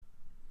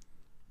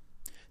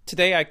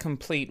Today I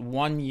complete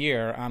 1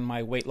 year on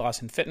my weight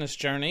loss and fitness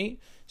journey,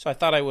 so I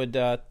thought I would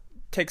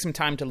take some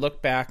time to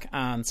look back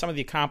on some of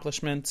the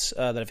accomplishments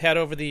that I've had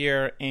over the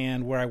year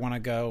and where I want to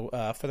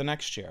go for the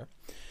next year.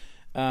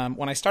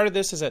 When I started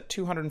this is at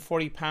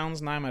 240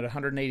 pounds, now I'm at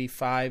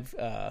 185,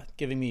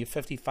 giving me a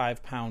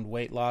 55-pound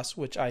weight loss,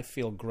 which I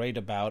feel great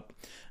about.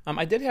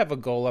 I did have a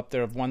goal up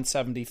there of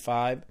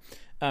 175.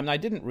 I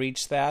didn't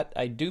reach that.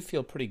 I do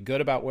feel pretty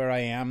good about where I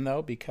am,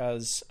 though,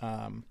 because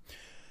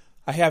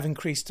I have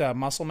increased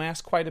muscle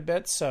mass quite a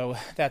bit, so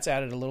that's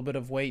added a little bit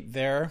of weight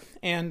there.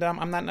 And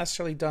I'm not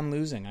necessarily done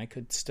losing. I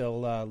could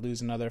still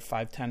lose another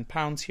 5-10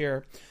 pounds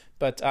here,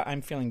 but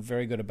I'm feeling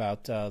very good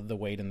about the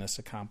weight in this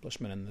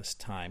accomplishment in this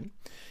time.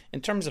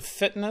 In terms of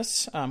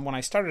fitness, when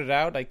I started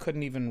out, I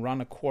couldn't even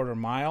run a quarter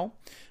mile.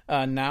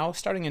 Now,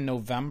 starting in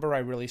November, I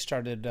really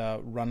started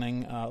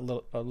running a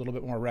little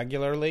bit more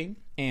regularly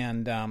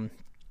and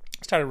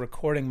started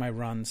recording my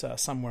runs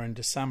somewhere in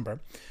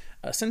December.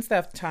 Since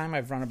that time,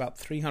 I've run about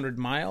 300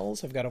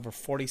 miles. I've got over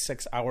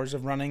 46 hours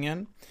of running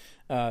in.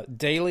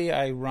 Daily,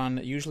 I run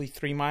usually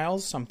 3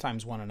 miles,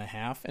 sometimes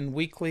 1.5, and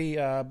weekly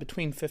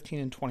between 15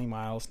 and 20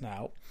 miles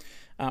now.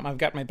 I've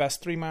got my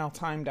best 3-mile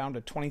time down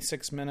to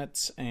 26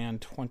 minutes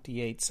and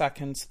 28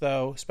 seconds,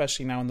 though,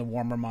 especially now in the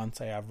warmer months,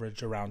 I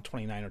average around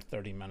 29 or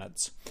 30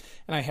 minutes.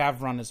 And I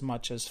have run as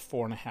much as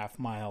 4.5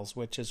 miles,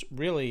 which is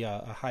really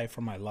a high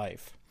for my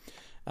life.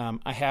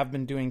 I have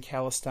been doing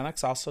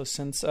calisthenics also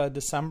since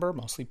December,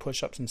 mostly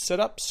push-ups and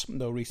sit-ups,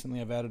 though recently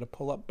I've added a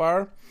pull-up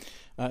bar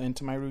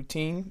into my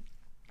routine.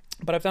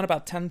 But I've done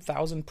about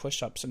 10,000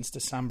 push-ups since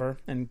December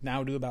and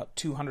now do about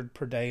 200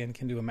 per day and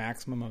can do a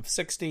maximum of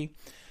 60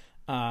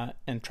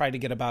 and try to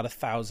get about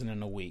 1,000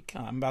 in a week.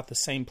 I'm about the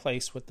same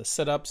place with the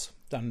sit-ups,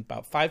 done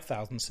about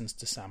 5,000 since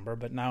December,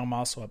 but now I'm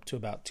also up to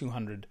about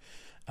 200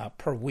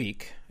 per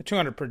week,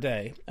 200 per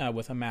day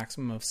with a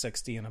maximum of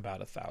 60 and about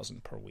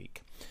 1,000 per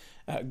week.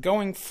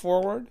 Going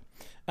forward,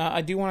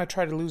 I do want to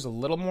try to lose a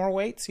little more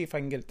weight, see if I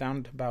can get it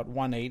down to about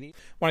 180. I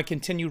want to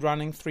continue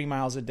running 3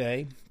 miles a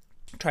day,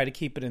 try to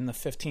keep it in the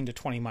 15 to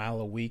 20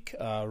 mile a week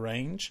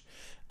range.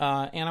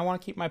 And I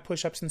want to keep my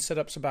push-ups and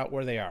sit-ups about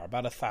where they are,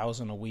 about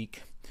 1,000 a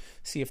week.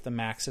 See if the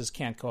maxes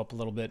can't go up a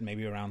little bit,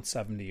 maybe around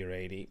 70 or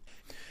 80.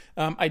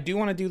 I do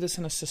want to do this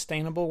in a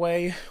sustainable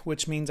way,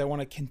 which means I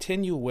want to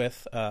continue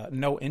with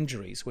no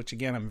injuries, which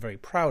again I'm very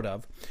proud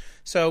of.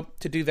 So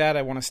to do that,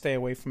 I want to stay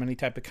away from any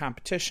type of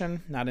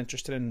competition, not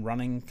interested in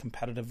running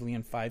competitively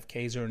in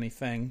 5Ks or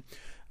anything.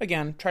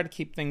 Again, try to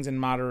keep things in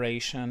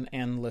moderation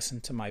and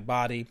listen to my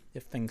body.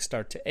 If things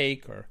start to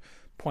ache or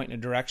point in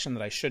a direction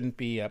that I shouldn't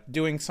be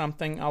doing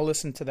something, I'll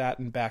listen to that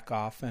and back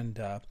off and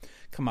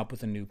come up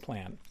with a new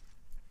plan.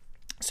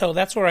 So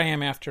that's where I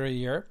am after a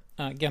year.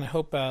 Again, I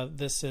hope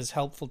this is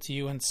helpful to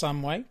you in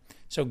some way.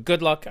 So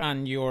good luck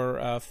on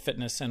your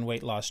fitness and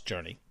weight loss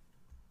journey.